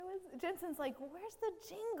Jensen's like, where's the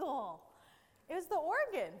jingle? It was the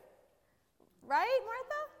organ. Right,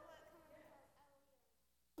 Martha?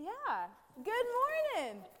 Yeah. Good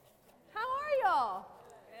morning. How are y'all?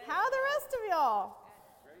 How are the rest of y'all?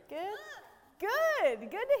 Good? Good. Good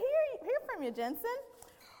to hear from you, Jensen.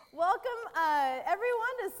 Welcome,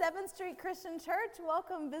 everyone, to 7th Street Christian Church.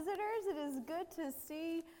 Welcome, visitors. It is good to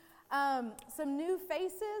see some new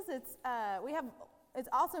faces. It's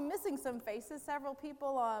also missing some faces. Several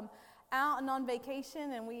people out and on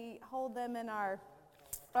vacation, and we hold them in our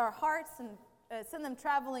hearts and send them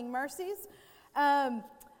traveling mercies.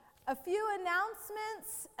 A few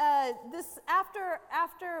announcements.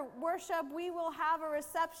 After worship, we will have a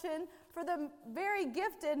reception for the very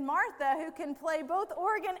gifted Martha, who can play both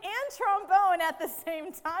organ and trombone at the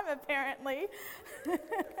same time, apparently.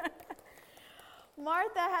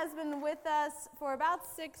 Martha has been with us for about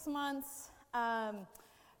 6 months,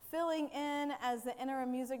 filling in as the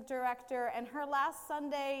interim music director, and her last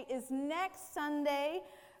Sunday is next Sunday,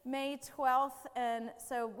 May 12th, and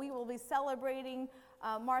so we will be celebrating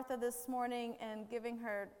Martha this morning and giving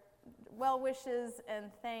her well wishes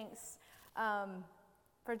and thanks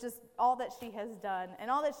for just all that she has done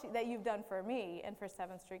and all that you've done for me and for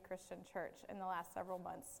 7th Street Christian Church in the last several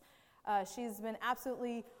months. She's been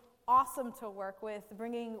absolutely awesome to work with,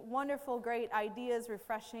 bringing wonderful, great ideas,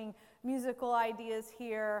 refreshing musical ideas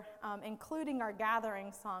here, including our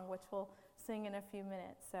gathering song, which we'll sing in a few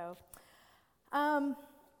minutes. So,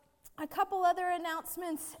 a couple other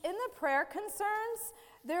announcements. In the prayer concerns,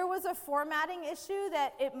 there was a formatting issue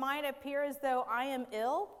that it might appear as though I am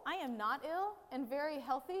ill. I am not ill and very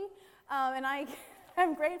healthy, and I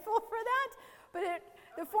am grateful for that. But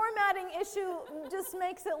the formatting issue just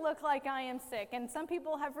makes it look like I am sick. And some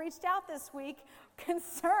people have reached out this week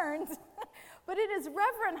concerned, but it is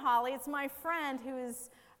Reverend Holly. It's my friend who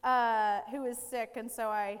is sick, and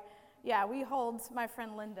so we hold my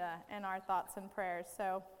friend Linda in our thoughts and prayers.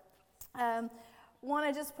 So. Want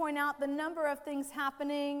to just point out the number of things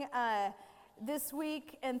happening this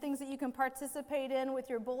week and things that you can participate in with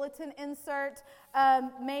your bulletin insert.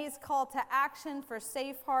 May's call to action for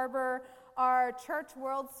Safe Harbor, our Church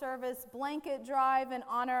World Service blanket drive in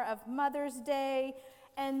honor of Mother's Day,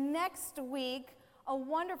 and next week, a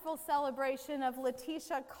wonderful celebration of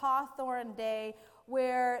Letitia Cawthorn Day,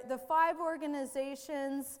 where the 5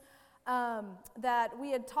 organizations that we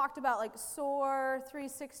had talked about, like SOAR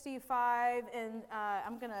 365, and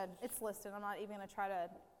it's listed. I'm not even going to try to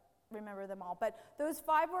remember them all. But those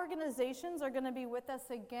 5 organizations are going to be with us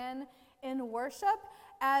again in worship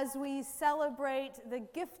as we celebrate the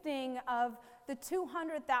gifting of the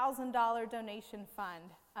 $200,000 donation fund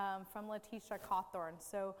from Letitia Cawthorn.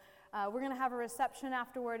 So we're going to have a reception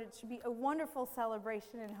afterward. It should be a wonderful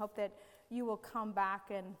celebration, and hope that you will come back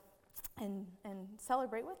and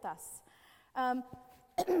celebrate with us.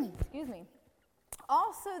 Excuse me.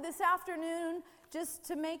 Also this afternoon, just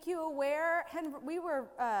to make you aware,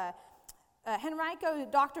 Henrico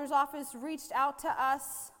Doctor's Office reached out to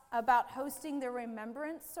us about hosting the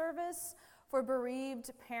remembrance service for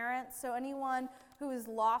bereaved parents. So anyone who has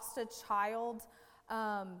lost a child,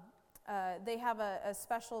 they have a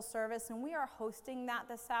special service, and we are hosting that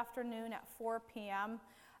this afternoon at 4 p.m.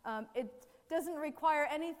 It doesn't require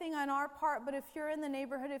anything on our part, but if you're in the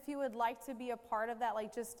neighborhood, if you would like to be a part of that,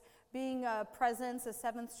 like just being a presence, a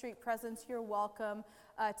 7th Street presence, you're welcome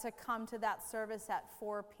to come to that service at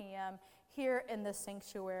 4 p.m. here in the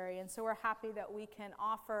sanctuary. And so we're happy that we can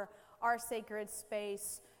offer our sacred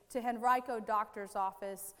space to Henrico Doctor's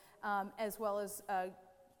Office, as well as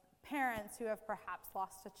parents who have perhaps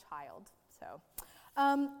lost a child. So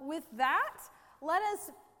with that, let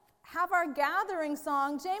us have our gathering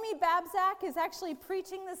song. Jamie Babzak is actually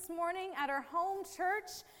preaching this morning at her home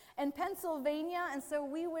church in Pennsylvania, and so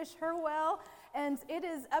we wish her well. And it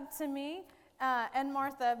is up to me and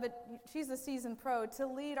Martha, but she's a seasoned pro, to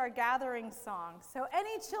lead our gathering song. So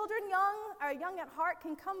any children young at heart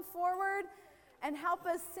can come forward and help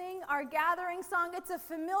us sing our gathering song. It's a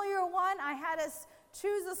familiar one. I had us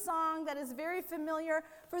choose a song that is very familiar.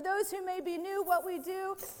 For those who may be new, what we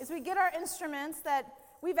do is we get our instruments that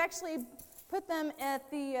we've actually put them at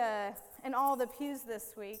in all the pews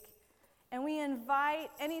this week, and we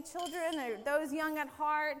invite any children or those young at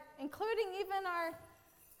heart, including even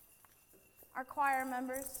our choir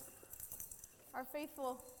members, our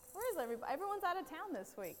faithful. Where is everybody? Everyone's out of town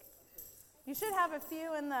this week. You should have a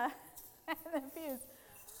few in the pews.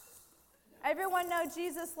 Everyone know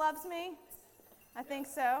Jesus loves me? I think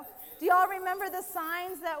so. Do y'all remember the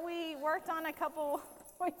signs that we worked on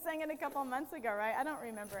we sang it a couple months ago, right? I don't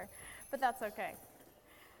remember, but that's okay.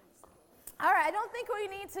 All right, I don't think we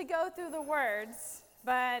need to go through the words,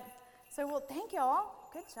 but So, well, thank y'all.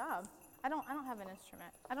 Good job. I don't have an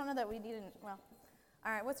instrument. I don't know that we need an, well,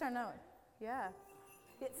 all right, what's our note? Yeah.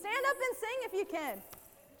 Stand up and sing if you can.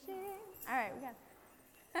 All right, we got it.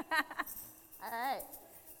 All right.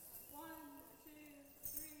 1, 2,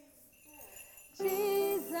 3, 4.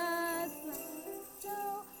 Jesus loves me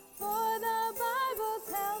so, for the Bible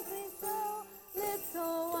tells me so.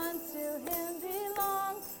 Little ones to him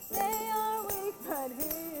belong. They are weak, but he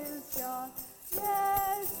is strong.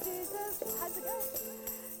 Yes, Jesus, how's it go?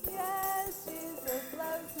 Yes, Jesus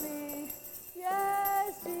loves me.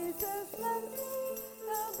 Yes, Jesus loves me.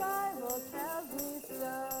 The Bible tells me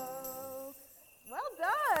so. Well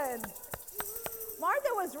done.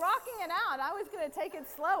 Martha was rocking it out. I was going to take it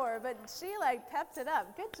slower, but she pepped it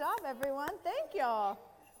up. Good job, everyone. Thank y'all.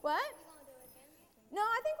 What? No,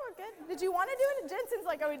 I think we're good. Did you want to do it? Jensen's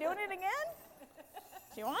like, are we doing it again?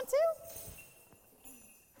 Do you want to?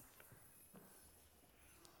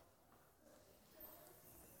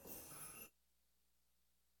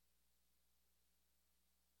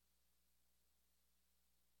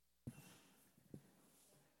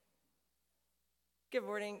 Good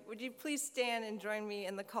morning. Would you please stand and join me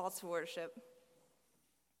in the call to worship?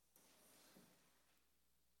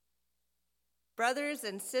 Brothers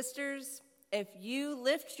and sisters, if you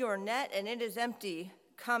lift your net and it is empty,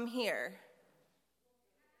 come here.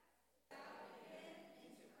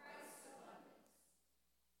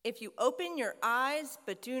 If you open your eyes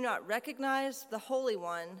but do not recognize the Holy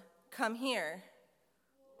One, come here.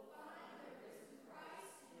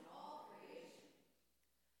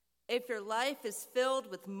 If your life is filled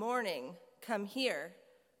with mourning, come here.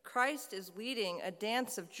 Christ is leading a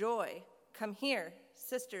dance of joy. Come here,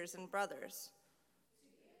 sisters and brothers.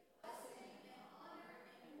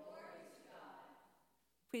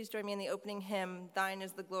 Please join me in the opening hymn, Thine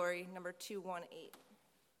is the Glory, number 218.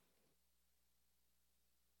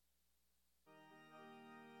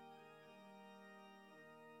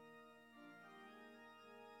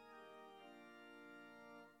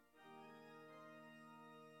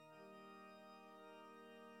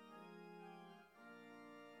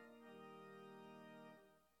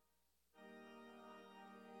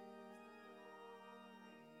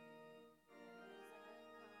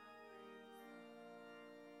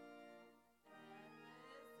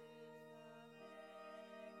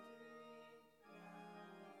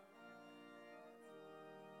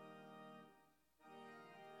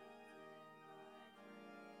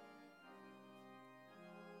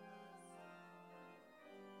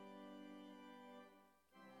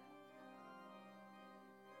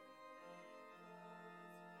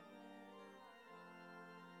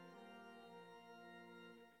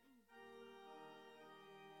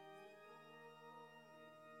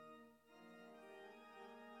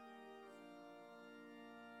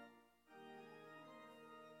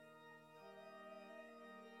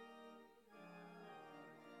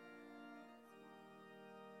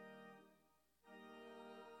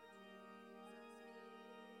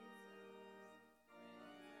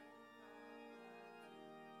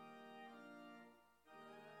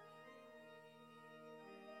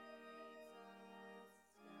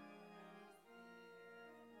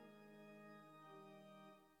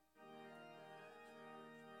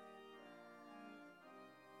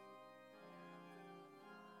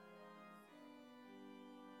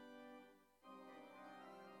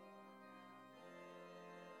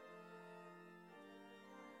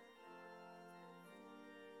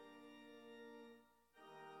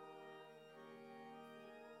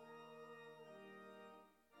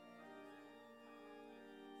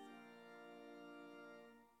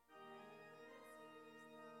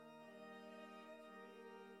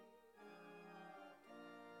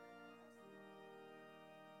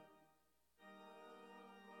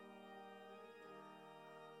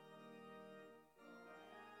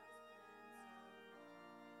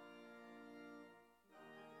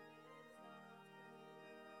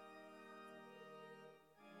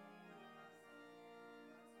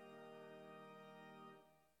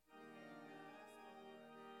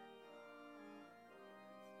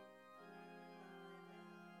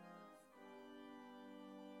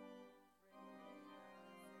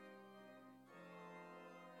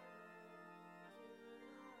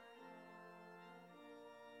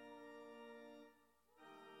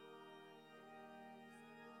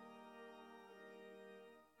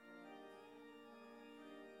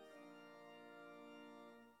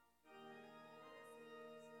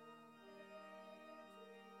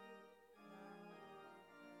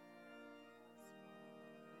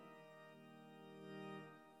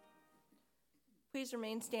 Please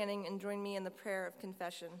remain standing and join me in the prayer of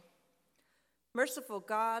confession. Merciful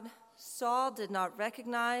God, Saul did not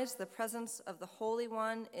recognize the presence of the Holy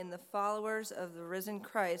One in the followers of the risen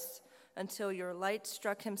Christ until your light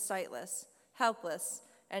struck him sightless, helpless,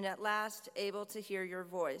 and at last able to hear your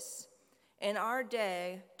voice. In our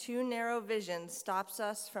day, too narrow vision stops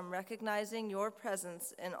us from recognizing your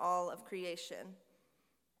presence in all of creation.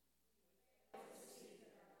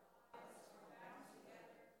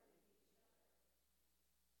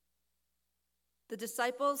 The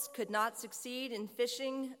disciples could not succeed in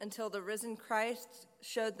fishing until the risen Christ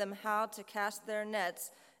showed them how to cast their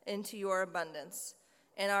nets into your abundance.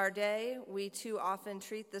 In our day, we too often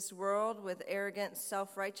treat this world with arrogant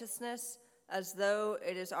self-righteousness as though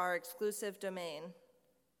it is our exclusive domain.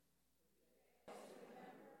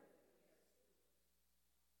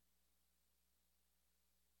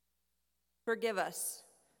 Forgive us.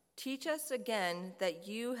 Teach us again that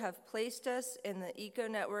you have placed us in the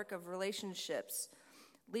eco-network of relationships.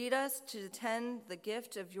 Lead us to tend the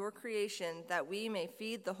gift of your creation that we may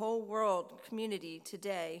feed the whole world community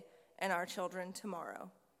today and our children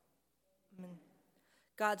tomorrow. Amen.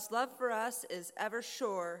 God's love for us is ever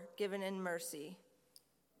sure, given in mercy.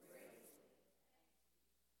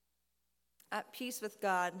 At peace with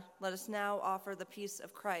God, let us now offer the peace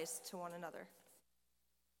of Christ to one another.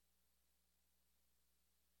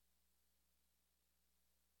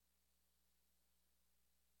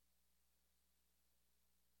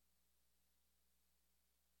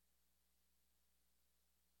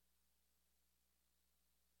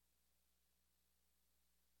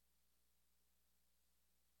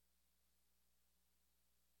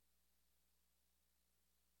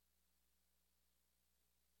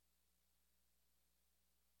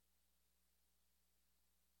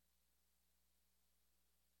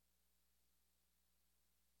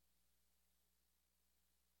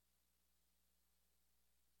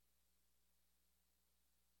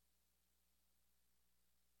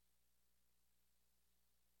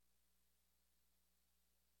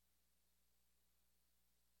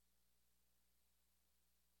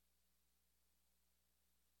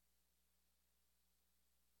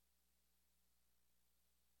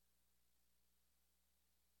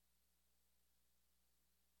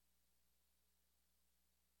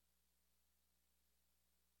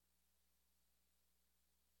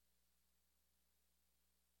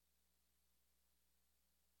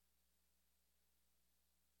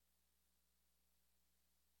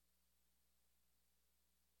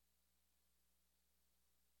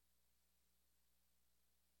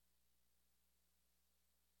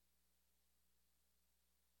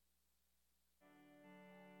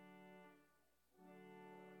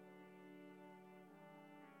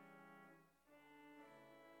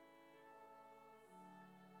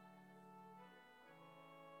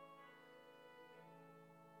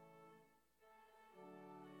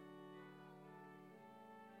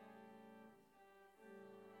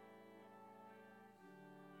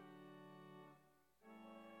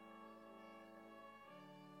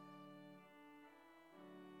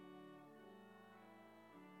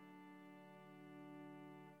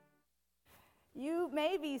 You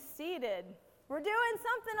may be seated. We're doing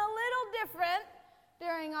something a little different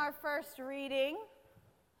during our first reading.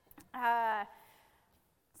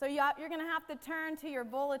 So you're going to have to turn to your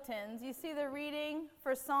bulletins. You see the reading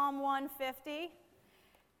for Psalm 150.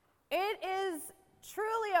 It is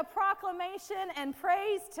truly a proclamation and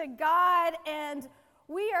praise to God, and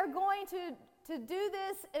we are going to do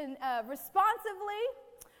this responsively,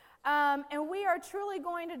 and we are truly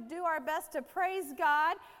going to do our best to praise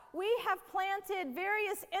God. We have planted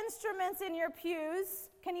various instruments in your pews.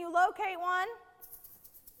 Can you locate one?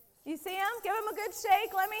 You see them? Give them a good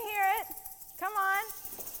shake. Let me hear it. Come on.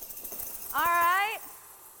 All right.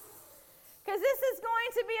 Because this is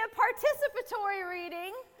going to be a participatory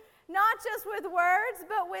reading, not just with words,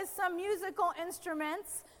 but with some musical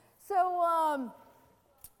instruments. So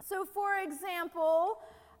for example,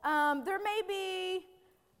 there may be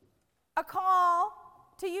a call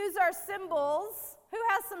to use our cymbals. Who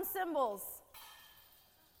has some cymbals?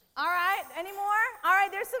 All right, any more? All right,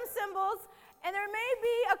 there's some cymbals. And there may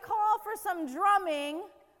be a call for some drumming.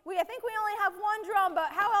 I think we only have one drum,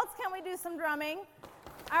 but how else can we do some drumming?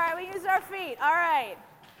 All right, we use our feet. All right.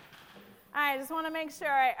 All right, just want to make sure.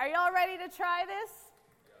 All right, are y'all ready to try this?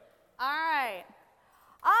 All right.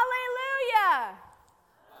 Alleluia.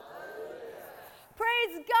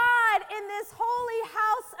 Praise God in this holy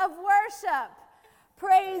house of worship.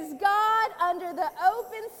 Praise God under the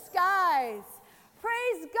open skies.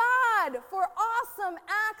 Praise God for awesome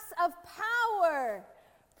acts of power.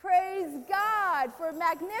 Praise God for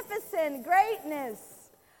magnificent greatness.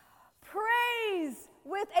 Praise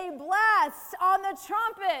with a blast on the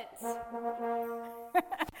trumpet.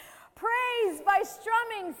 Praise by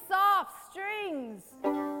strumming soft strings.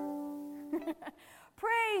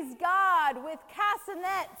 Praise God with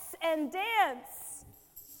castanets and dance.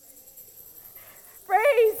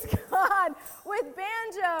 Praise God with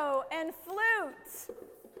banjo and flute.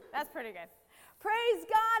 That's pretty good. Praise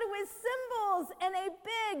God with cymbals and a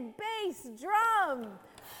big bass drum.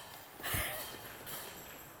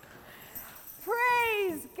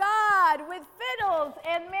 Praise God with fiddles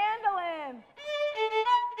and mandolin.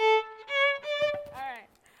 All right.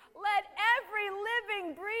 Let every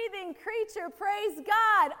living, breathing creature praise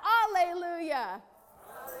God. Alleluia.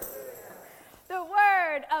 The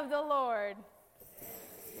word of the Lord.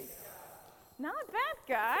 Not bad,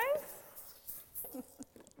 guys.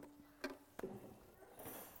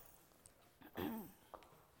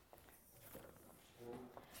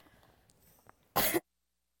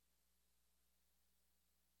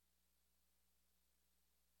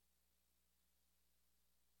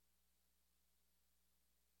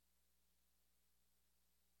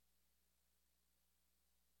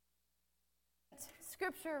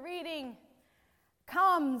 Scripture reading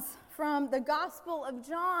comes from the Gospel of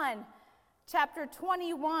John, chapter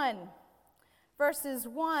 21, verses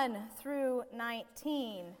 1 through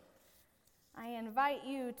 19. I invite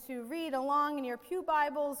you to read along in your pew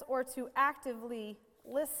Bibles or to actively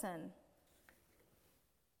listen.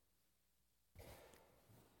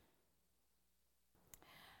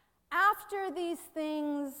 After these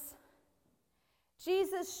things,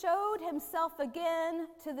 Jesus showed himself again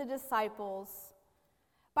to the disciples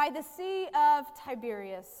by the Sea of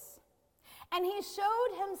Tiberias. And he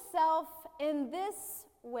showed himself in this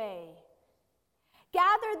way.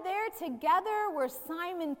 Gathered there together were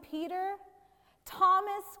Simon Peter,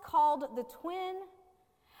 Thomas called the twin,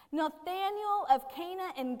 Nathanael of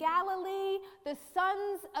Cana in Galilee, the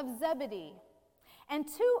sons of Zebedee, and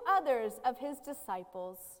 2 others of his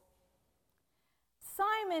disciples.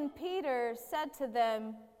 Simon Peter said to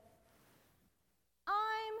them,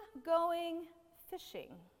 "I'm going fishing."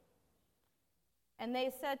 And they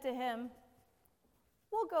said to him,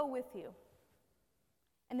 "We'll go with you."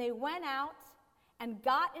 And they went out and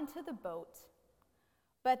got into the boat.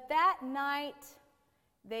 But that night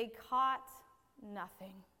they caught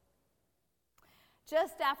nothing.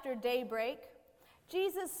 Just after daybreak,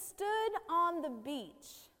 Jesus stood on the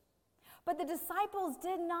beach. But the disciples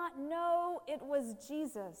did not know it was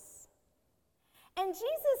Jesus. And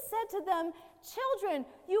Jesus said to them, "Children,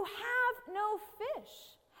 you have no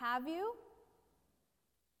fish, have you?"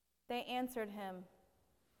 They answered him,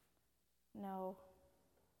 "No."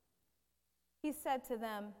 He said to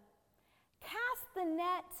them, "Cast the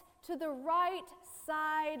net to the right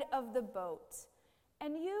side of the boat,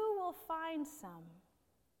 and you will find some."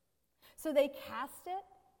 So they cast it,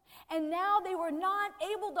 and now they were not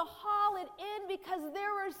able to haul it in because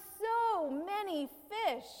there were so many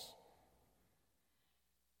fish.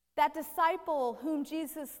 That disciple whom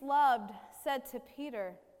Jesus loved said to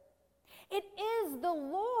Peter, "It is the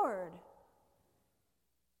Lord."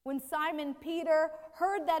 When Simon Peter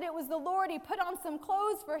heard that it was the Lord, he put on some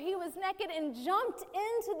clothes, for he was naked, and jumped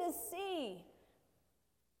into the sea.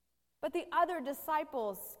 But the other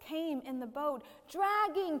disciples came in the boat,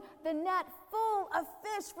 dragging the net full of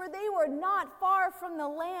fish, for they were not far from the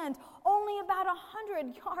land, only about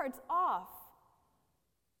 100 yards off.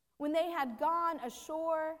 When they had gone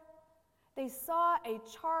ashore, they saw a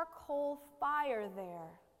charcoal fire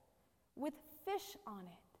there, with fish on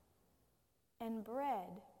it and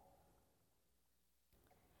bread.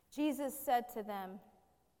 Jesus said to them,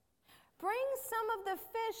 "Bring some of the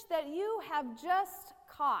fish that you have just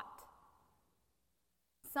caught."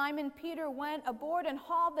 Simon Peter went aboard and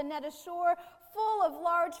hauled the net ashore, full of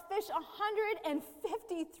large fish,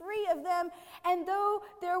 153 of them, and though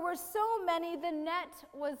there were so many, the net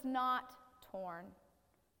was not torn.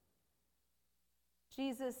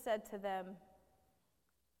 Jesus said to them,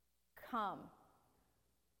 "Come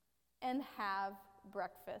and have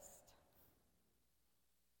breakfast."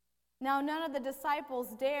 Now none of the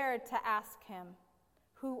disciples dared to ask him,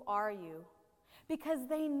 "Who are you?" because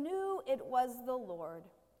they knew it was the Lord.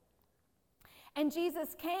 And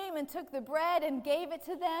Jesus came and took the bread and gave it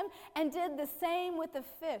to them, and did the same with the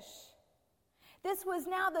fish. This was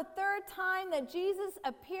now the 3rd time that Jesus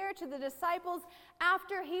appeared to the disciples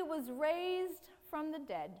after he was raised from the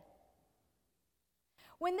dead.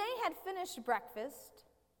 When they had finished breakfast,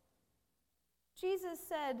 Jesus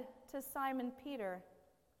said to Simon Peter,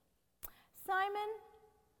 "Simon,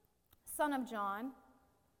 son of John,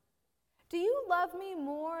 do you love me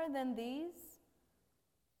more than these?"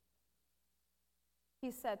 He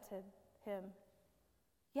said to him,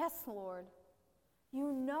 "Yes, Lord,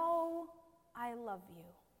 you know I love you."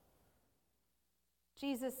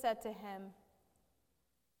 Jesus said to him,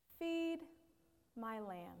 "Feed my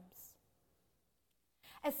lambs."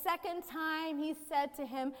 A second time he said to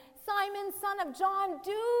him, "Simon, son of John,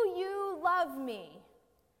 do you love me?"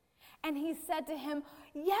 And he said to him,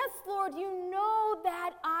 "Yes, Lord, you know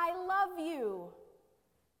that I love you."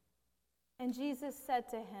 And Jesus said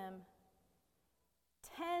to him,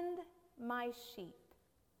 "Tend my sheep."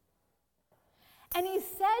 And he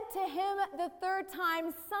said to him the third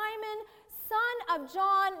time, "Simon, son of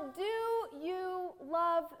John, do you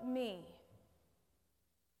love me?"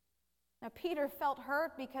 Now Peter felt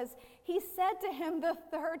hurt because he said to him the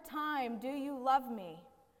third time, "Do you love me?"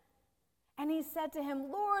 And he said to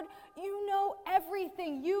him, "Lord, you know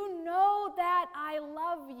everything. You know that I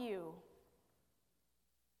love you."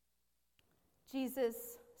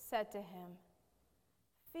 Jesus said to him,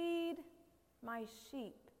 "Feed my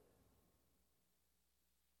sheep.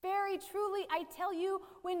 Very truly, I tell you,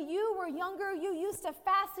 when you were younger, you used to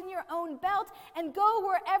fasten your own belt and go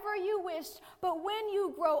wherever you wished. But when you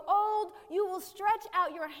grow old, you will stretch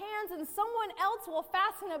out your hands and someone else will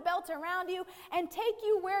fasten a belt around you and take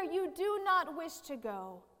you where you do not wish to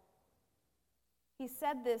go." He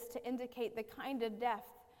said this to indicate the kind of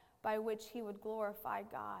death by which he would glorify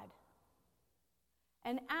God.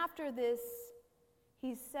 And after this,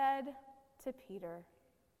 he said to Peter,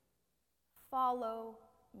 "Follow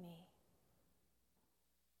me."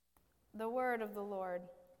 The word of the Lord.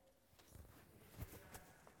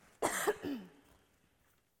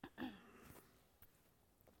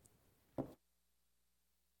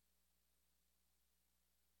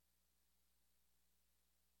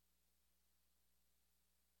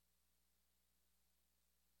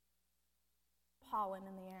 Pollen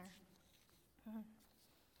in the air.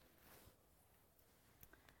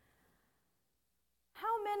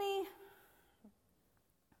 How many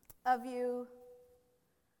of you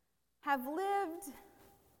have lived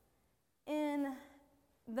in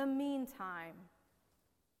the meantime?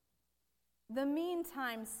 The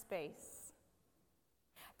meantime space.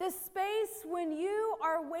 The space when you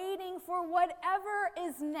are waiting for whatever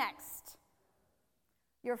is next.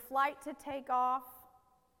 Your flight to take off,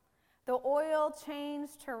 the oil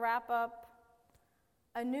change to wrap up,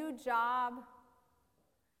 a new job,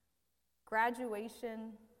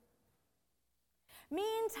 graduation.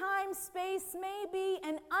 Meantime space may be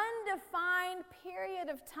an undefined period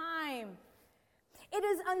of time. It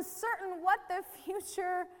is uncertain what the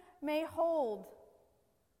future may hold.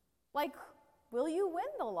 Like, will you win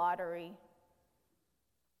the lottery?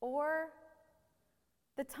 Or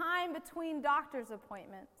the time between doctor's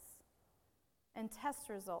appointments and test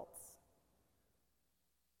results.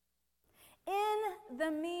 In the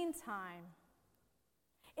meantime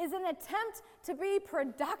is an attempt to be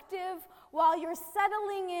productive while you're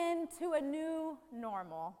settling into a new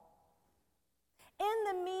normal. In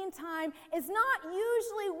the meantime is not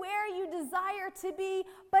usually where you desire to be,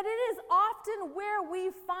 but it is often where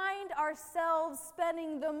we find ourselves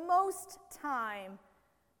spending the most time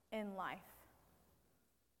in life.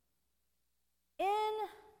 In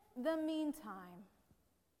the meantime,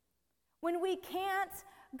 when we can't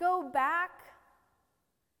go back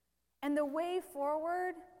and the way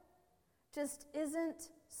forward just isn't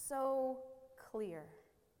so clear.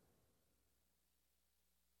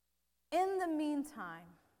 In the meantime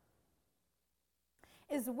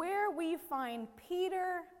is where we find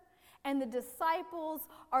Peter and the disciples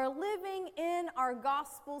are living in our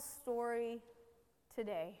gospel story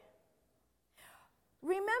today.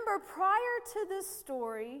 Remember, prior to this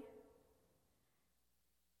story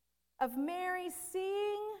of Mary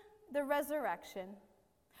seeing the resurrection,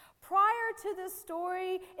 prior to this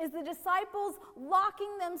story is the disciples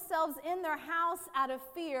locking themselves in their house out of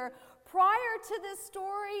fear. Prior to this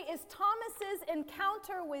story is Thomas's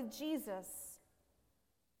encounter with Jesus.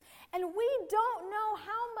 And we don't know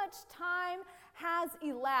how much time has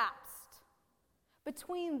elapsed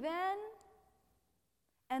between then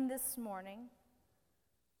and this morning.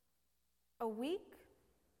 A week?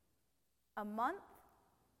 A month?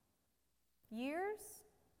 Years?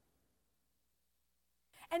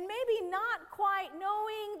 And maybe not quite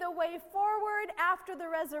knowing the way forward after the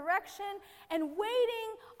resurrection and waiting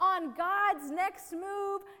on God's next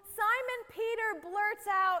move, Simon Peter blurts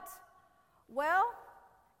out, "Well,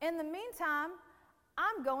 in the meantime,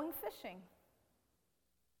 I'm going fishing."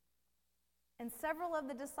 And several of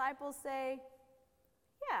the disciples say,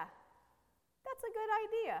 "Yeah, that's a good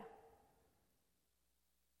idea."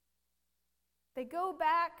 They go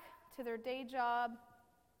back to their day job.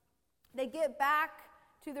 They get back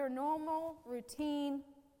to their normal routine.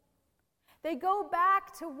 They go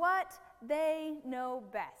back to what they know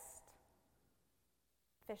best: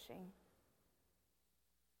 fishing.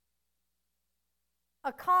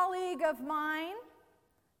 A colleague of mine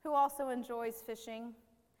who also enjoys fishing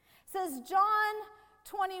says John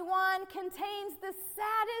 21 contains the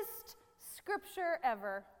saddest scripture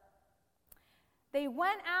ever. They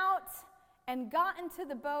went out and got into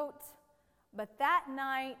the boat, but that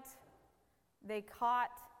night they caught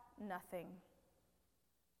nothing.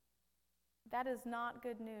 That is not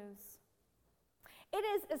good news. It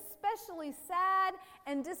is especially sad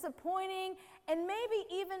and disappointing and maybe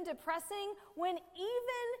even depressing when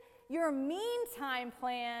even your meantime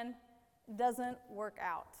plan doesn't work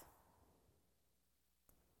out.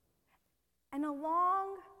 And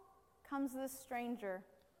along comes this stranger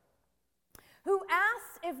who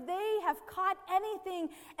asks if they have caught anything,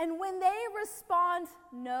 and when they respond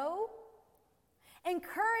no,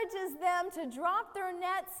 encourages them to drop their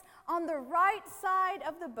nets on the right side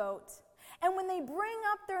of the boat. And when they bring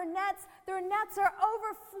up their nets are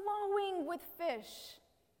overflowing with fish.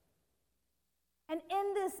 And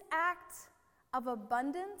in this act of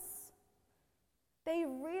abundance, they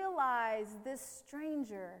realize this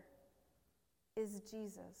stranger is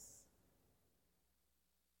Jesus.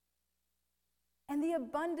 And the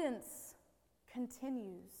abundance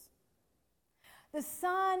continues. The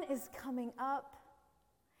sun is coming up.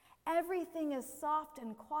 Everything is soft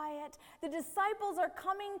and quiet. The disciples are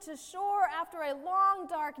coming to shore after a long,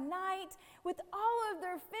 dark night with all of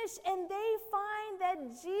their fish, and they find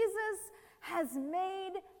that Jesus has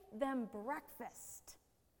made them breakfast.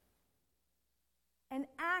 An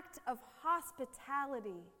act of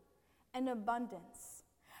hospitality and abundance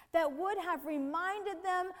that would have reminded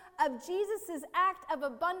them of Jesus' act of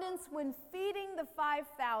abundance when feeding the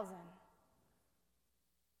 5,000.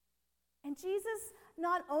 And Jesus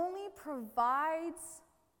not only provides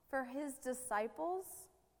for his disciples,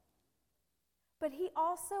 but he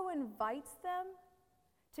also invites them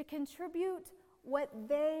to contribute what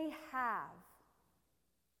they have,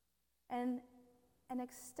 and an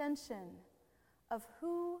extension of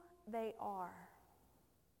who they are.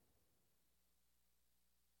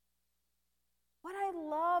 What I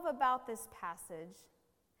love about this passage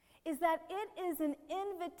is that it is an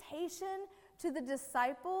invitation to the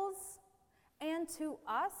disciples and to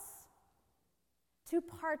us to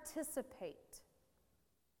participate.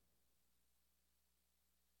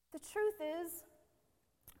 The truth is,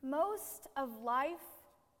 most of life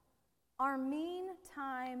are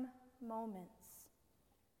meantime moments.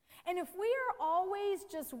 And if we are always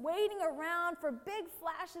just waiting around for big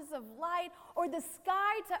flashes of light, or the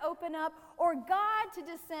sky to open up, or God to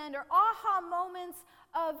descend, or aha moments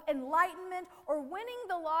of enlightenment, or winning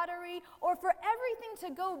the lottery, or for everything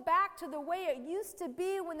to go back to the way it used to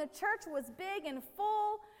be when the church was big and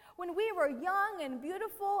full, when we were young and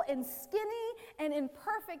beautiful and skinny and in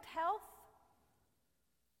perfect health,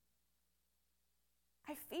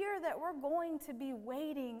 I fear that we're going to be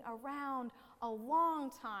waiting around a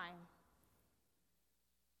long time,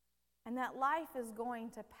 and that life is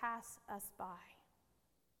going to pass us by.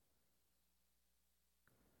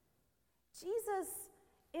 Jesus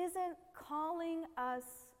isn't calling us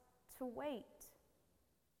to wait.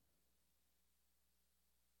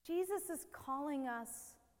 Jesus is calling us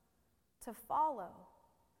to follow.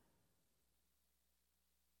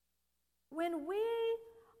 When we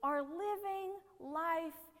are living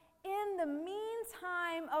life in the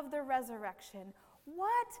meantime of the resurrection,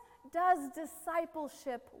 what does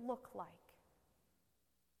discipleship look like?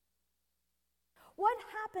 What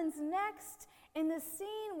happens next in the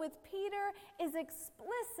scene with Peter is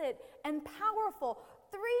explicit and powerful.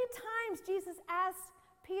 3 times Jesus asks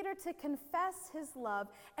Peter to confess his love,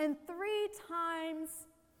 and 3 times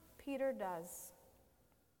Peter does.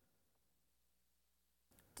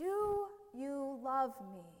 Do you love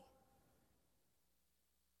me?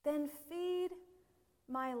 Then feed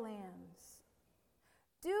my lambs.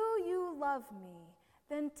 Do you love me?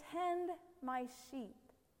 Then tend my sheep.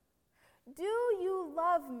 Do you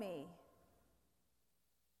love me?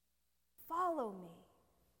 Follow me.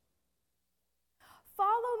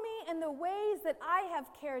 Follow me in the ways that I have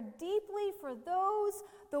cared deeply for those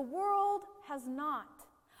the world has not.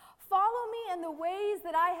 Follow me in the ways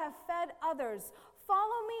that I have fed others.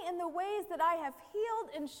 Follow me in the ways that I have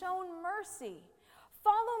healed and shown mercy.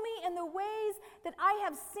 Follow me in the ways that I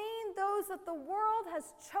have seen those that the world has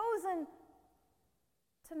chosen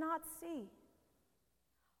to not see.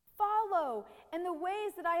 Follow in the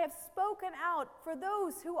ways that I have spoken out for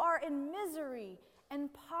those who are in misery and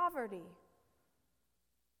poverty.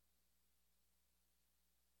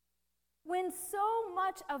 When so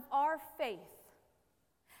much of our faith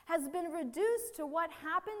has been reduced to what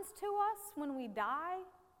happens to us when we die,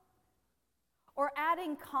 or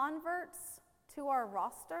adding converts to our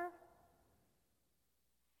roster.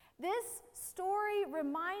 This story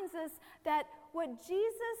reminds us that what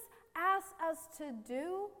Jesus asks us to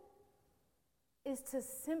do is to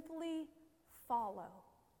simply follow.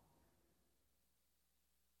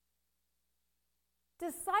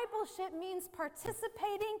 Discipleship means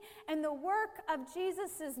participating in the work of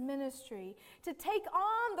Jesus' ministry, to take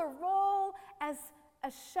on the role as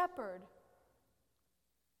a shepherd.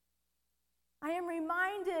 I am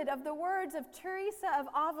reminded of the words of Teresa of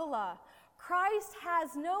Avila. Christ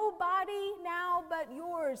has no body now but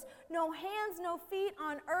yours, no hands, no feet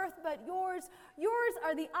on earth but yours. Yours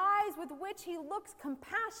are the eyes with which he looks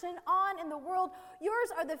compassion on in the world. Yours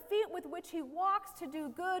are the feet with which he walks to do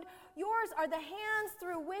good. Yours are the hands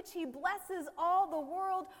through which he blesses all the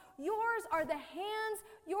world. Yours are the hands,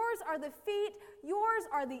 yours are the feet, yours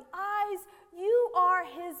are the eyes. You are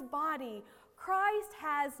his body. Christ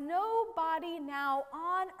has no body now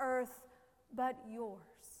on earth but yours.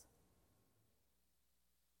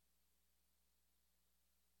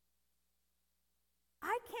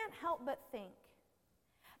 I can't help but think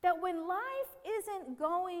that when life isn't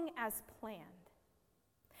going as planned,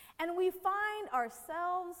 and we find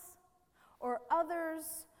ourselves or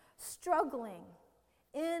others struggling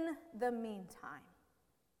in the meantime,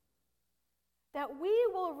 that we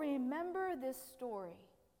will remember this story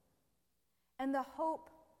and the hope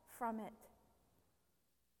from it.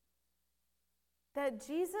 That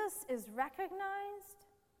Jesus is recognized,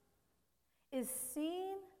 is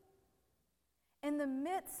seen, in the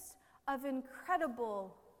midst of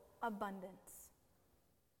incredible abundance.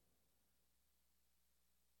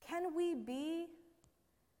 Can we be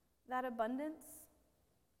that abundance?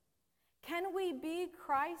 Can we be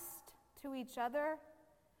Christ to each other,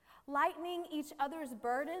 lightening each other's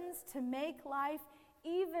burdens to make life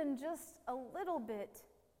even just a little bit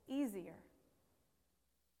easier?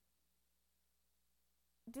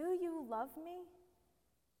 Do you love me?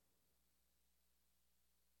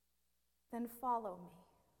 Then follow me.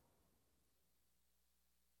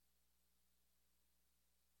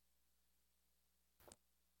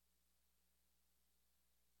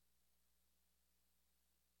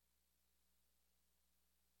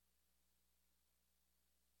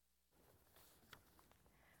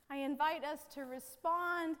 I invite us to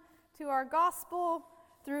respond to our gospel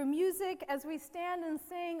through music as we stand and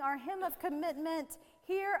sing our hymn of commitment,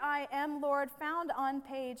 Here I Am, Lord, found on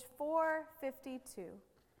page 452.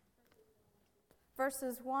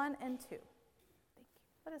 Verses 1 and 2. Thank you.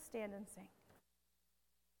 Let us stand and sing.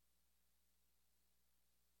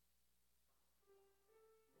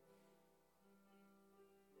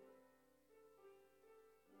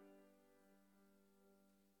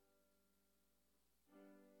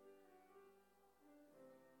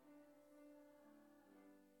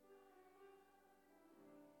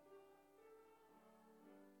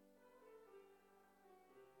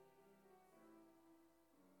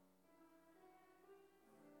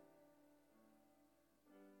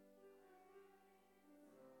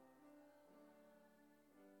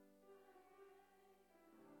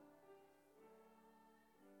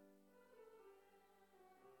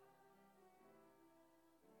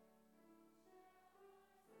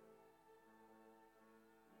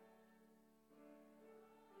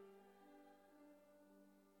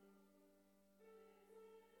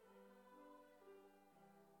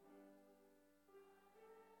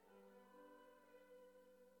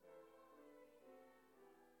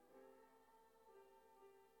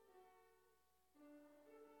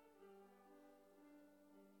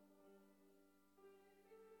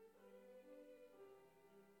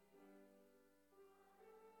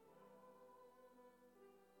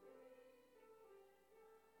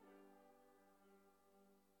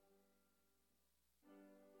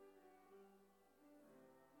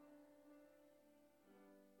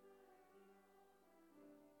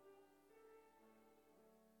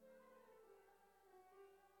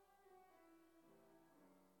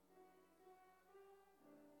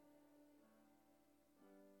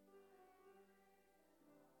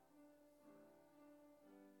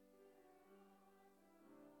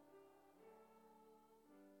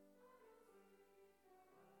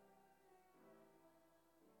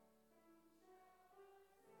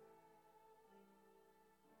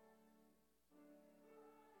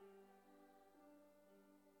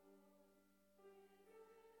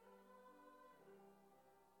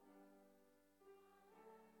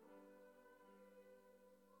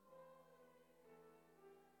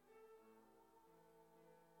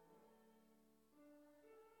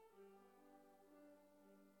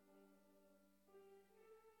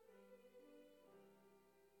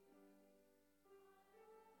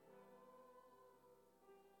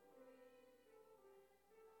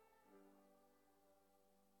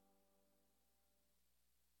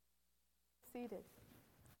 seated.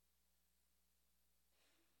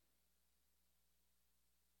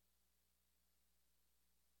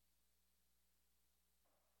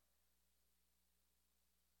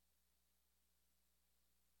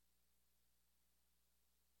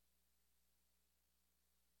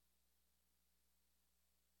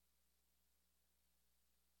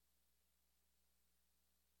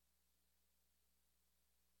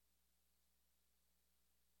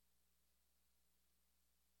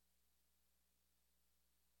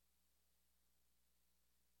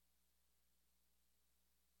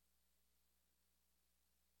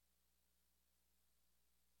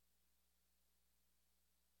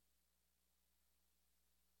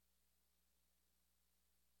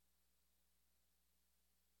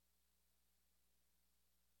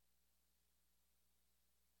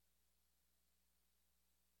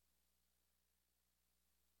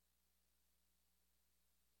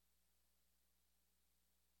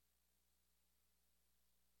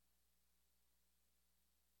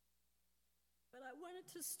 But I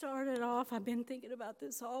wanted to start it off. I've been thinking about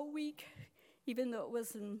this all week, even though it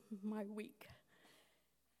wasn't my week.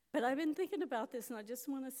 But I've been thinking about this, and I just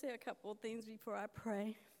want to say a couple of things before I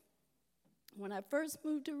pray. When I first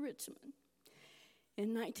moved to Richmond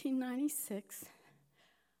in 1996,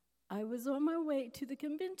 I was on my way to the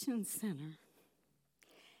convention center,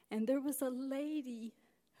 and there was a lady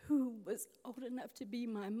who was old enough to be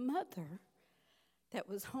my mother that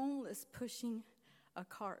was homeless pushing a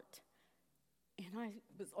cart. And I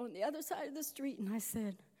was on the other side of the street, and I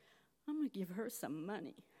said, I'm going to give her some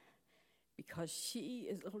money because she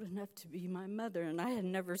is old enough to be my mother. And I had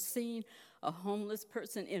never seen a homeless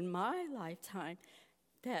person in my lifetime,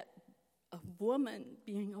 that a woman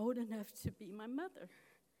being old enough to be my mother.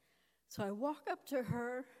 So I walk up to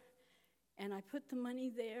her, and I put the money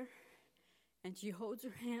there, and she holds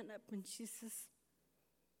her hand up, and she says,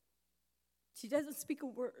 she doesn't speak a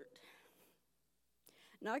word.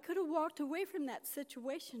 Now, I could have walked away from that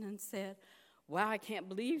situation and said, wow, I can't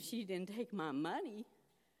believe she didn't take my money.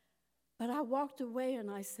 But I walked away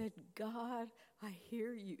and I said, God, I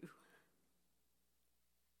hear you.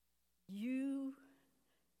 You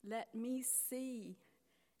let me see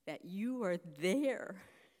that you are there.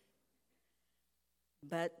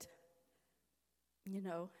 But,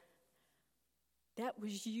 that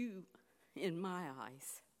was you in my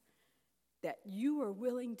eyes. That you were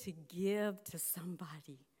willing to give to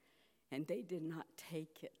somebody, and they did not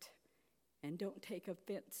take it. And don't take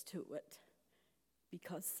offense to it,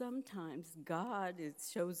 because sometimes God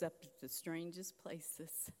shows up at the strangest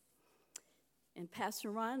places. And Pastor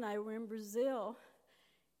Ron and I were in Brazil,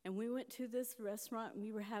 and we went to this restaurant, and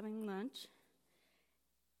we were having lunch,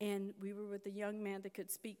 and we were with a young man that could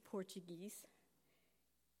speak Portuguese,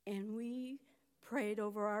 and we prayed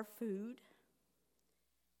over our food.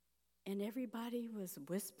 And everybody was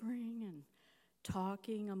whispering and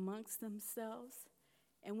talking amongst themselves.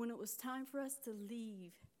 And when it was time for us to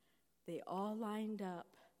leave, they all lined up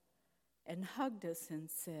and hugged us and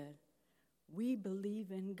said, we believe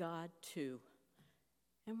in God too.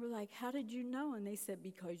 And we're like, how did you know? And they said,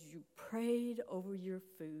 because you prayed over your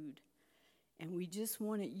food. And we just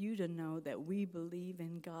wanted you to know that we believe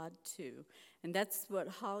in God too. And that's what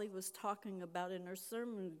Holly was talking about in her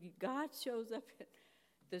sermon. God shows up at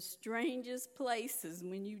the strangest places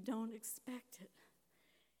when you don't expect it.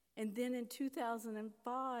 And then in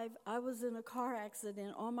 2005, I was in a car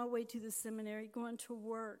accident on my way to the seminary going to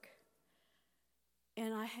work.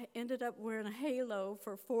 And I ended up wearing a halo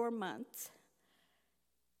for 4 months.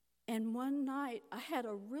 And one night, I had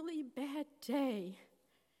a really bad day.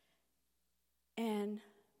 And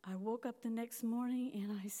I woke up the next morning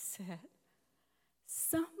and I said,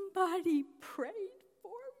 somebody prayed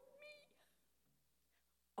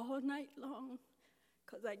all night long,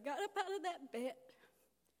 because I got up out of that bed.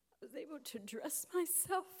 I was able to dress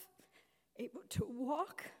myself, able to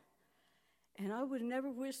walk, and I would never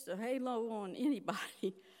wish a halo on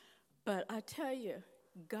anybody. But I tell you,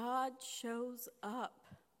 God shows up,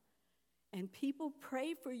 and people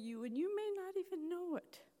pray for you, and you may not even know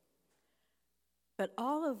it. But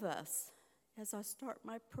all of us, as I start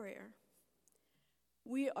my prayer,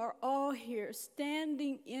 we are all here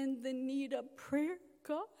standing in the need of prayer,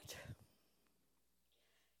 God.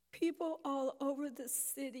 People all over the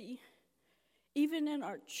city, even in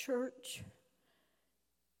our church,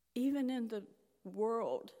 even in the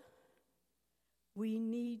world, we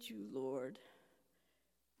need you, Lord.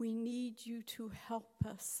 We need you to help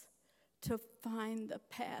us to find the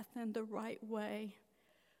path and the right way.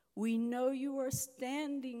 We know you are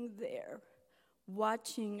standing there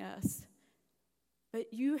watching us,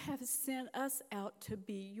 but you have sent us out to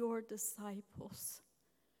be your disciples.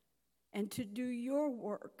 and to do your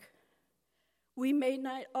work. We may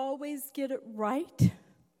not always get it right,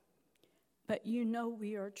 but you know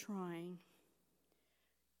we are trying.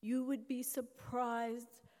 You would be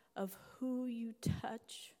surprised of who you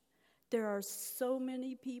touch. There are so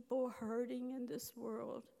many people hurting in this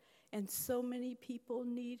world, and so many people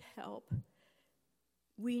need help.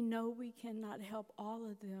 We know we cannot help all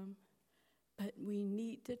of them, but we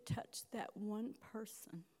need to touch that one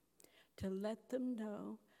person to let them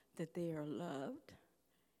know that they are loved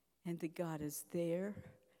and that God is there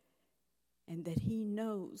and that He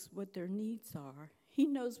knows what their needs are. He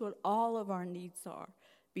knows what all of our needs are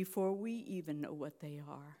before we even know what they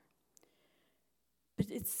are.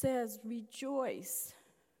 But it says, rejoice,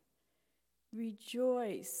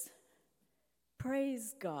 rejoice,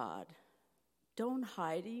 praise God. Don't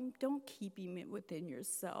hide Him. Don't keep Him within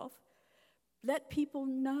yourself. Let people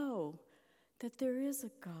know that there is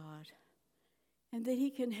a God and that He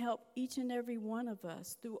can help each and every one of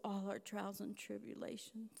us through all our trials and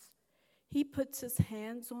tribulations. He puts His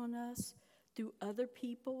hands on us through other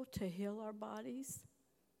people to heal our bodies.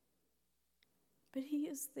 But He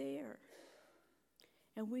is there.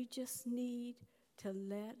 And we just need to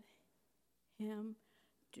let Him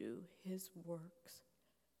do His works.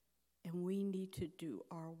 And we need to do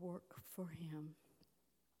our work for Him.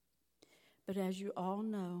 But as you all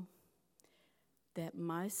know, that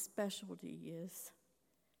my specialty is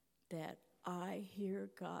that I hear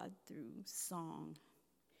God through song.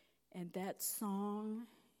 And that song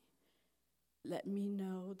let me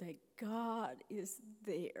know that God is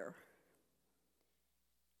there.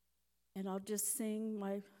 And I'll just sing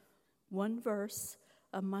my one verse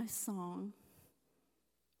of my song.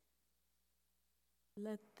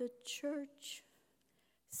 Let the church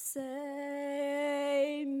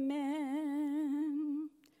say amen.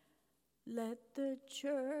 Let the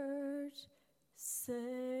church say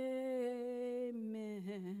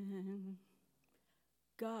amen.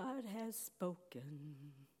 God has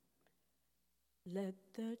spoken. Let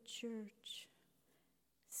the church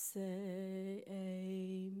say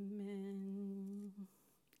amen.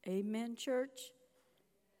 Amen, church?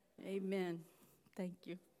 Amen. Thank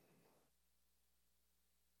you.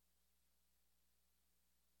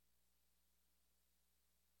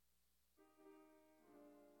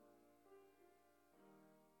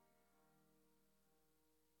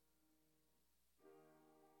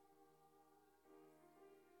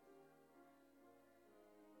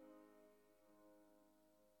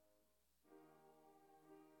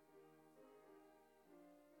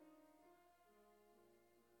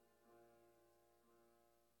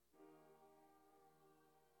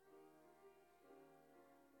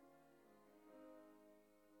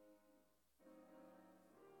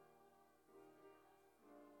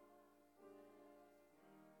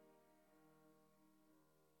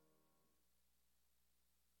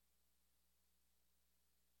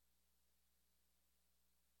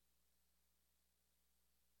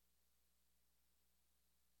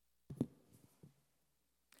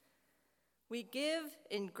 We give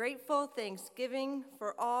in grateful thanksgiving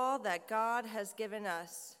for all that God has given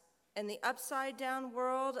us. In the upside-down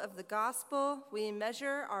world of the gospel, we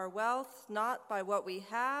measure our wealth not by what we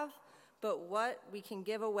have, but what we can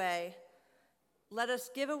give away. Let us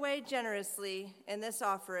give away generously in this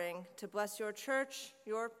offering to bless your church,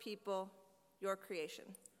 your people, your creation.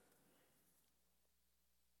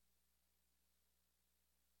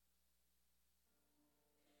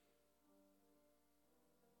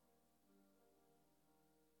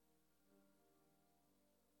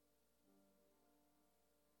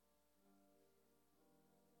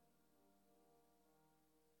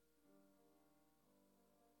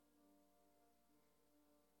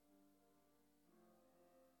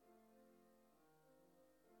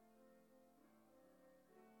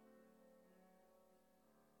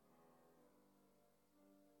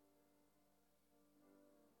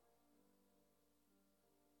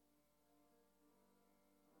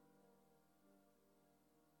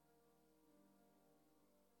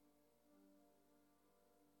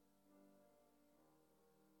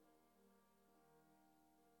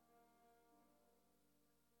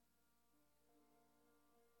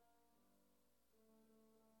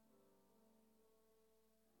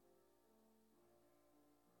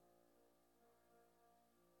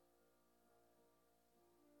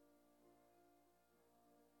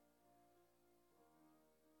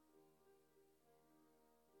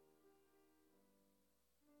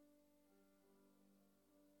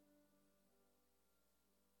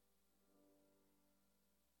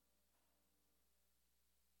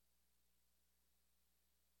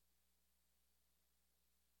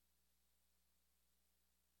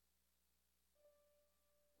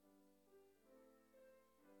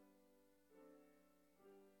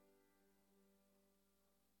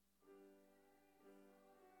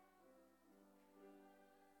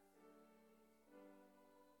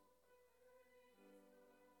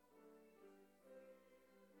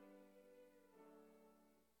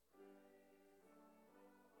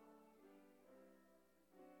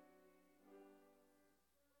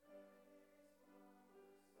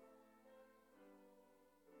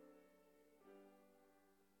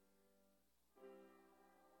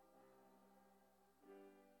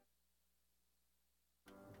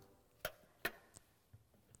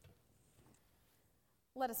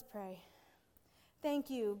 Let us pray.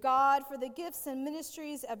 Thank you, God, for the gifts and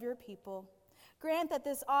ministries of your people. Grant that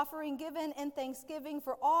this offering given in thanksgiving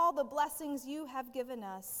for all the blessings you have given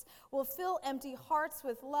us will fill empty hearts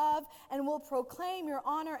with love and will proclaim your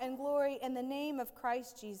honor and glory in the name of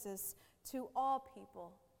Christ Jesus to all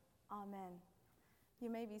people. Amen.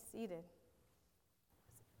 You may be seated.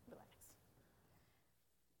 Relax.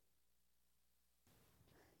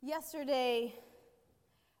 Yesterday,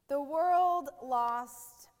 the world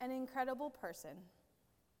lost an incredible person.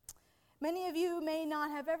 Many of you may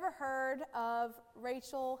not have ever heard of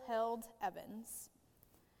Rachel Held Evans.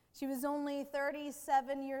 She was only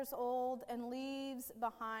 37 years old and leaves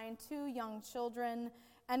behind 2 young children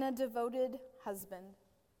and a devoted husband.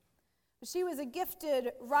 She was a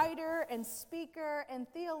gifted writer and speaker and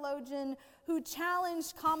theologian who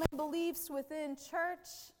challenged common beliefs within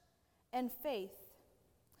church and faith.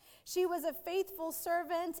 She was a faithful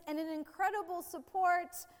servant and an incredible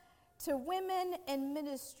support to women in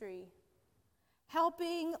ministry,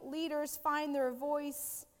 helping leaders find their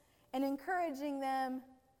voice and encouraging them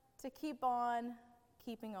to keep on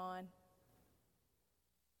keeping on.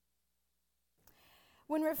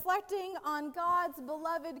 When reflecting on God's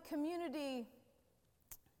beloved community,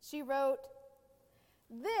 she wrote,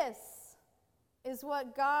 "This is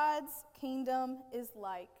what God's kingdom is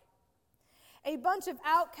like. A bunch of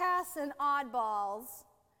outcasts and oddballs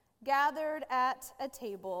gathered at a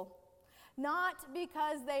table, not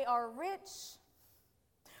because they are rich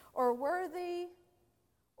or worthy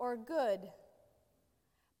or good,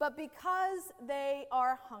 but because they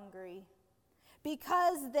are hungry,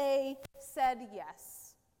 because they said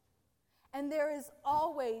yes. And there is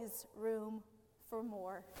always room for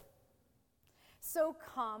more. So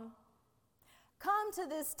come to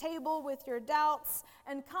this table with your doubts,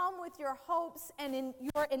 and come with your hopes and in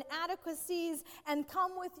your inadequacies, and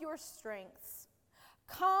come with your strengths.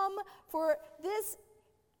 Come, for this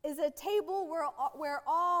is a table where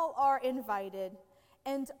all are invited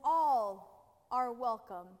and all are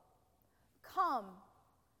welcome. Come,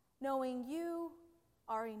 knowing you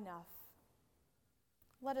are enough."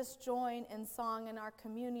 Let us join in song in our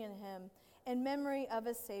communion hymn in memory of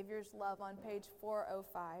a Savior's love on page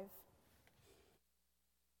 405.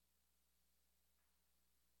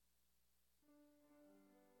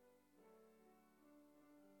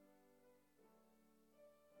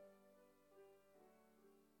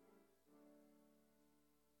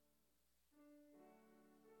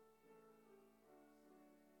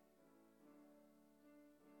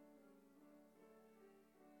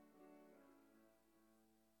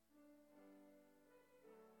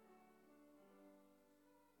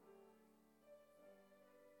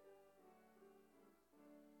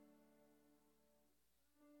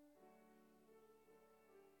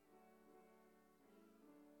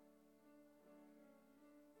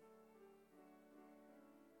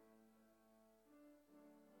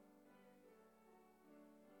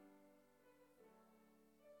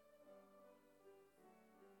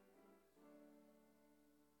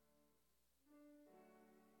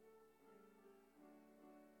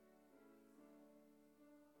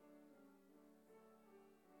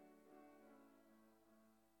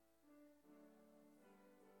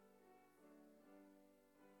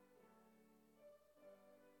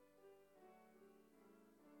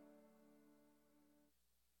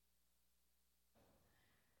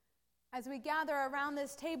 As we gather around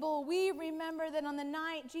this table, we remember that on the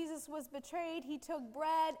night Jesus was betrayed, he took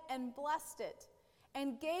bread and blessed it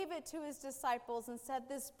and gave it to his disciples and said,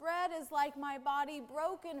 "This bread is like my body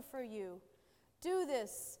broken for you. Do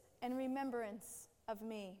this in remembrance of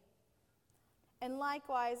me." And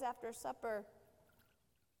likewise, after supper,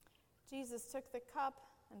 Jesus took the cup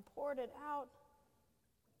and poured it out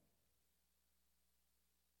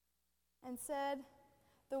and said,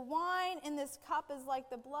 "The wine in this cup is like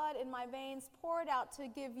the blood in my veins poured out to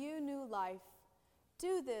give you new life.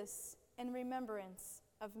 Do this in remembrance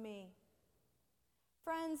of me."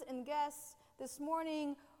 Friends and guests, this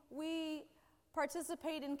morning we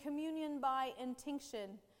participate in communion by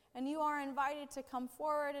intinction, and you are invited to come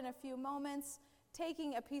forward in a few moments,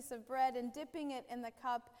 taking a piece of bread and dipping it in the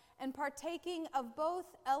cup and partaking of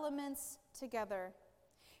both elements together.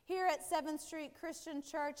 Here at 7th Street Christian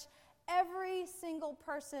Church, every single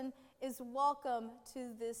person is welcome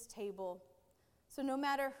to this table. So no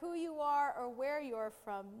matter who you are or where you are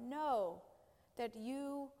from, know that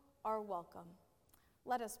you are welcome.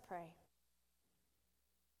 Let us pray.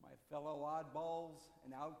 My fellow oddballs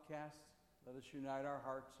and outcasts, let us unite our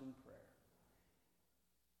hearts in prayer.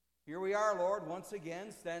 Here we are, Lord, once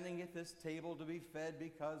again standing at this table to be fed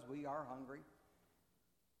because we are hungry.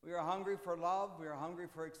 We are hungry for love. We are hungry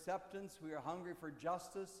for acceptance. We are hungry for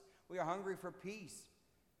justice. We are hungry for peace.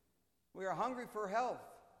 We are hungry for health.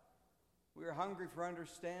 We are hungry for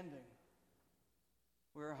understanding.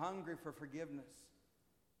 We are hungry for forgiveness.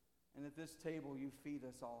 And at this table, you feed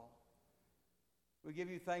us all. We give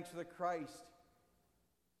you thanks for the Christ,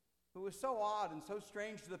 who was so odd and so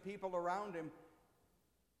strange to the people around him,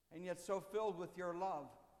 and yet so filled with your love,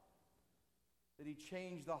 that he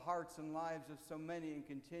changed the hearts and lives of so many and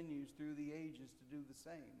continues through the ages to do the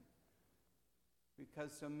same.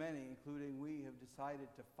 Because so many, including we, have decided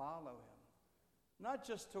to follow him. Not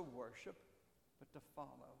just to worship, but to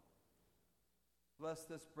follow. Bless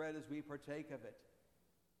this bread as we partake of it,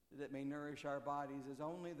 that it may nourish our bodies as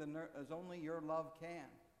only your love can.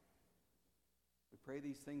 We pray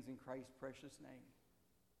these things in Christ's precious name.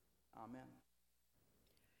 Amen.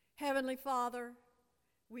 Heavenly Father,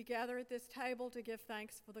 we gather at this table to give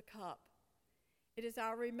thanks for the cup. It is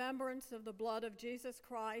our remembrance of the blood of Jesus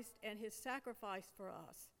Christ and his sacrifice for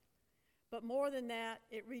us. But more than that,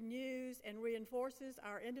 it renews and reinforces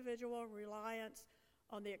our individual reliance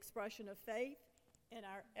on the expression of faith in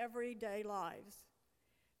our everyday lives.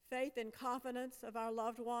 Faith and confidence of our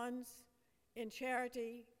loved ones, in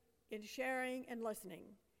charity, in sharing and listening,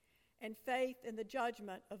 and faith in the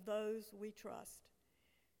judgment of those we trust.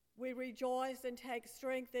 We rejoice and take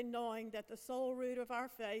strength in knowing that the sole root of our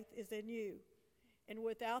faith is in you. And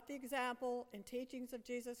without the example and teachings of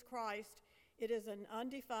Jesus Christ, it is an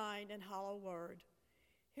undefined and hollow word.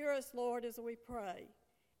 Hear us, Lord, as we pray,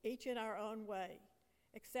 each in our own way.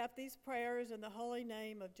 Accept these prayers in the holy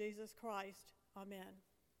name of Jesus Christ. Amen.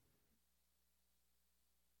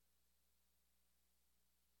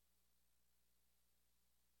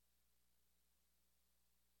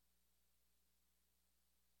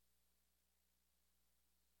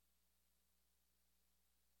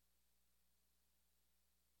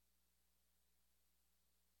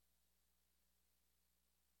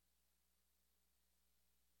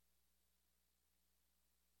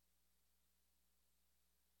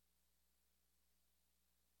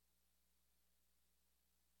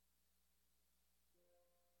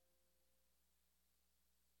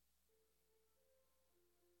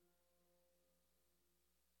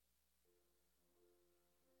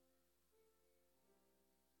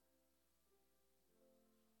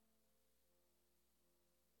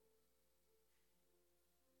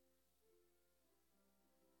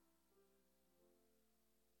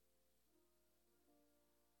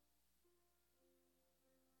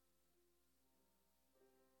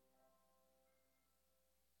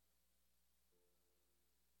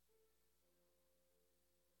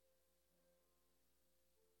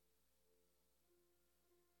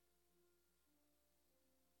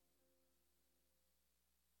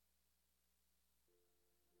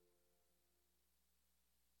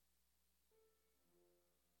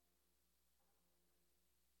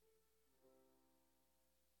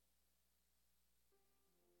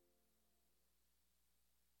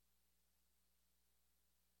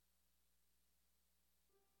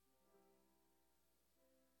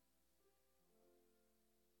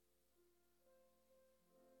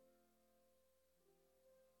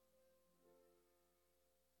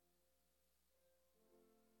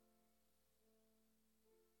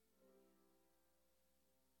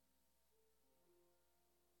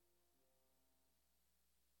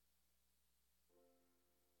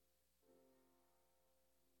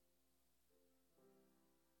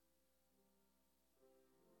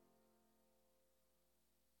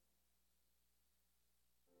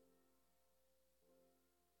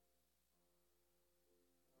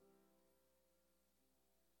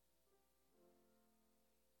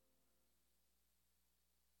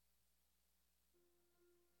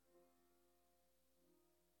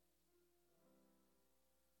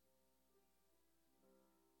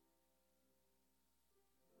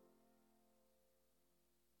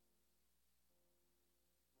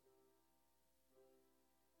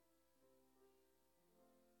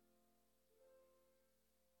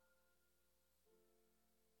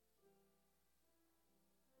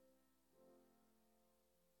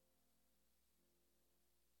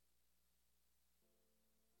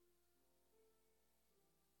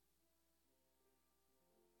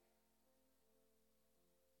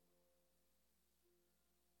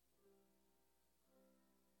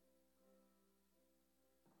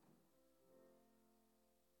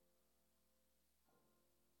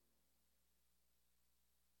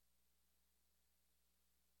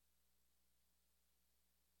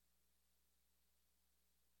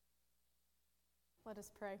 Let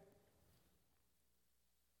us pray.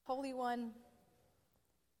 Holy One,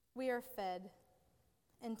 we are fed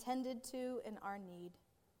and tended to in our need.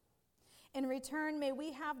 In return, may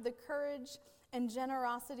we have the courage and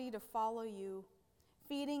generosity to follow you,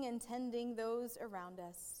 feeding and tending those around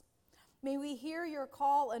us. May we hear your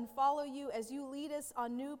call and follow you as you lead us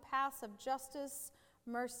on new paths of justice,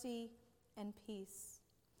 mercy, and peace.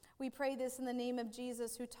 We pray this in the name of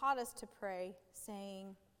Jesus, who taught us to pray,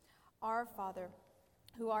 saying, Our Father,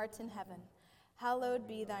 who art in heaven, hallowed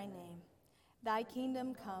be thy name. Thy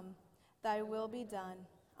kingdom come, thy will be done,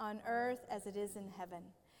 on earth as it is in heaven.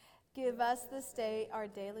 Give us this day our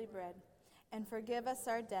daily bread, and forgive us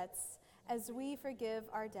our debts, as we forgive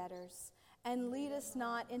our debtors. And lead us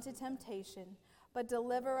not into temptation, but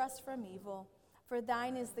deliver us from evil. For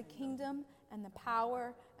thine is the kingdom, and the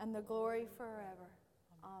power, and the glory forever.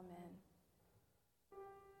 Amen.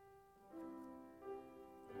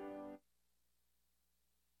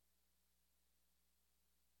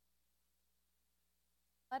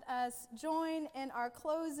 Let us join in our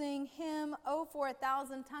closing hymn, "Oh, for a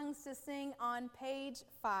Thousand Tongues to Sing," on page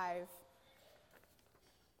 5.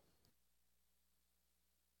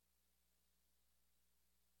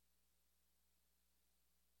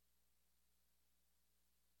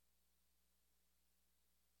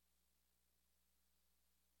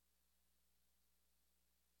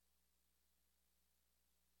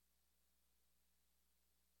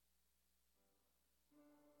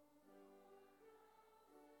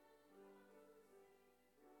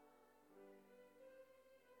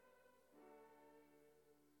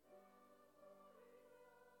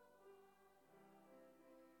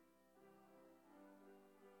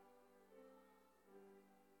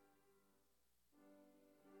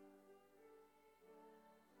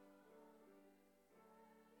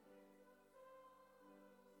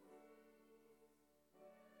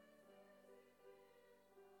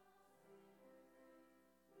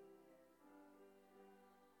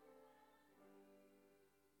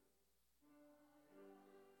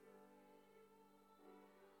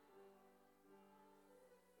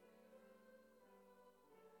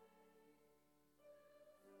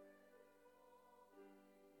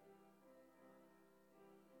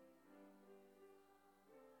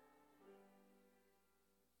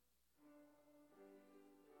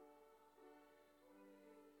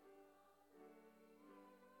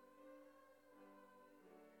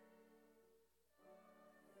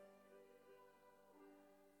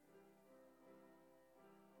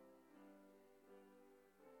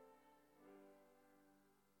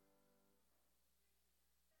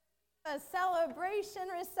 A celebration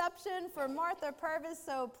reception for Martha Purvis,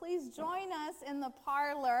 so please join us in the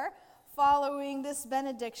parlor following this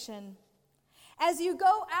benediction. As you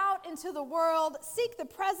go out into the world, seek the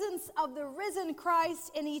presence of the risen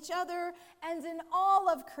Christ in each other and in all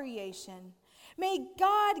of creation. May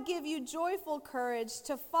God give you joyful courage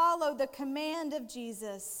to follow the command of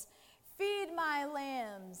Jesus. Feed my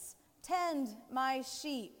lambs, tend my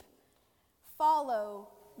sheep, follow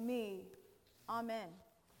me. Amen.